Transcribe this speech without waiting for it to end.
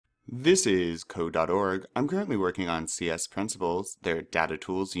This is Code.org. I'm currently working on CS Principles, their Data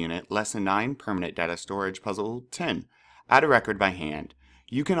Tools Unit, Lesson 9, Permanent Data Storage, Puzzle 10. Add a record by hand.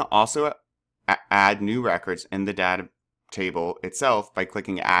 You can also add new records in the data table itself by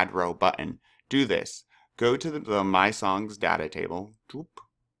clicking Add Row button. Do this. Go to the My Songs data table.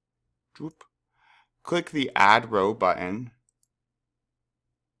 Click the Add Row button.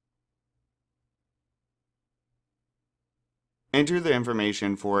 Enter the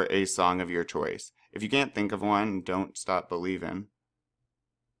information for a song of your choice. If you can't think of one, don't stop believing.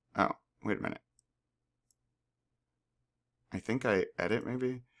 Oh, wait a minute. I think I edit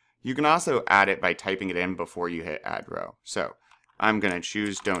maybe? You can also add it by typing it in before you hit add row. So I'm going to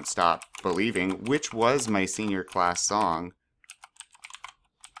choose Don't Stop Believing, which was my senior class song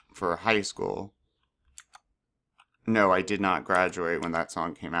for high school. No, I did not graduate when that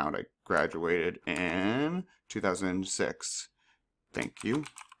song came out. I graduated in 2006. Thank you.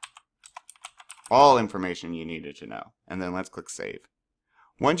 All information you needed to know. And then let's click Save.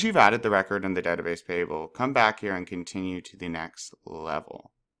 Once you've added the record in the database table, come back here and continue to the next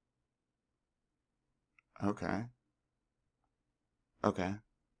level. Okay.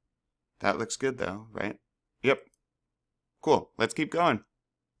 That looks good though, right? Yep. Cool. Let's keep going.